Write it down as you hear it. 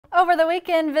Over the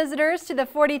weekend, visitors to the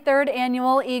 43rd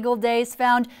Annual Eagle Days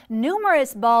found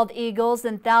numerous bald eagles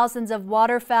and thousands of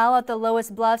waterfowl at the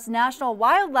Loess Bluffs National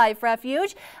Wildlife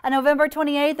Refuge. On November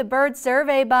 28th, a bird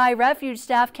survey by Refuge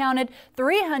staff counted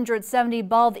 370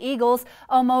 bald eagles,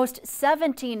 almost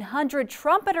 1,700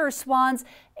 trumpeter swans,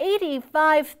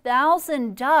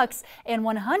 85,000 ducks, and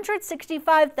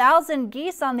 165,000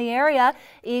 geese on the area.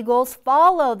 Eagles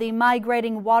follow the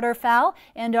migrating waterfowl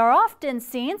and are often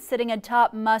seen sitting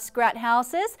atop muskrat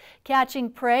houses, catching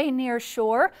prey near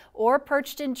shore, or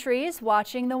perched in trees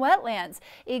watching the wetlands.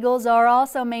 Eagles are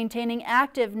also maintaining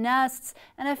active nests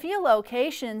in a few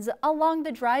locations along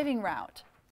the driving route.